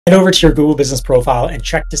Head over to your Google Business profile and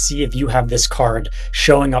check to see if you have this card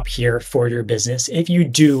showing up here for your business. If you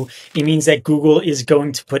do, it means that Google is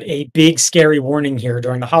going to put a big scary warning here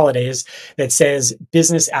during the holidays that says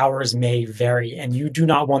business hours may vary. And you do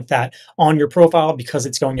not want that on your profile because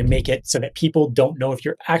it's going to make it so that people don't know if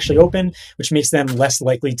you're actually open, which makes them less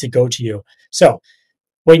likely to go to you. So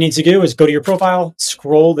what you need to do is go to your profile,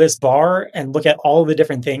 scroll this bar, and look at all of the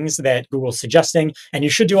different things that Google's suggesting. And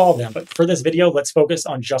you should do all of them. But for this video, let's focus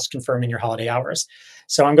on just confirming your holiday hours.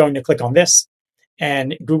 So I'm going to click on this,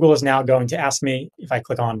 and Google is now going to ask me, if I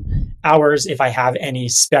click on hours, if I have any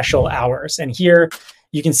special hours. And here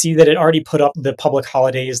you can see that it already put up the public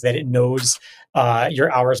holidays that it knows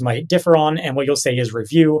your hours might differ on. And what you'll say is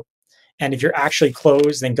review. And if you're actually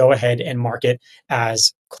closed, then go ahead and mark it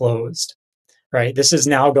as closed. Right? This is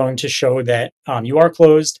now going to show that you are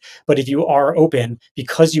closed, but if you are open,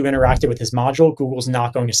 because you interacted with this module, Google's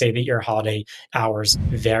not going to say that your holiday hours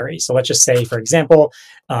vary. So let's just say, for example,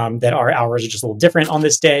 that our hours are just a little different on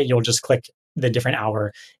this day. You'll just click the different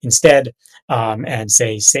hour instead and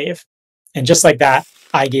say save. And just like that,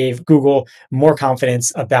 I gave Google more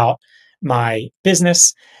confidence about my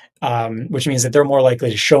business, which means that they're more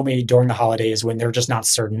likely to show me during the holidays when they're just not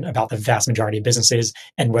certain about the vast majority of businesses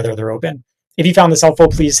and whether they're open. If you found this helpful,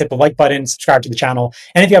 please hit the like button, subscribe to the channel,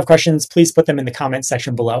 and if you have questions, please put them in the comment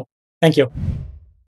section below. Thank you.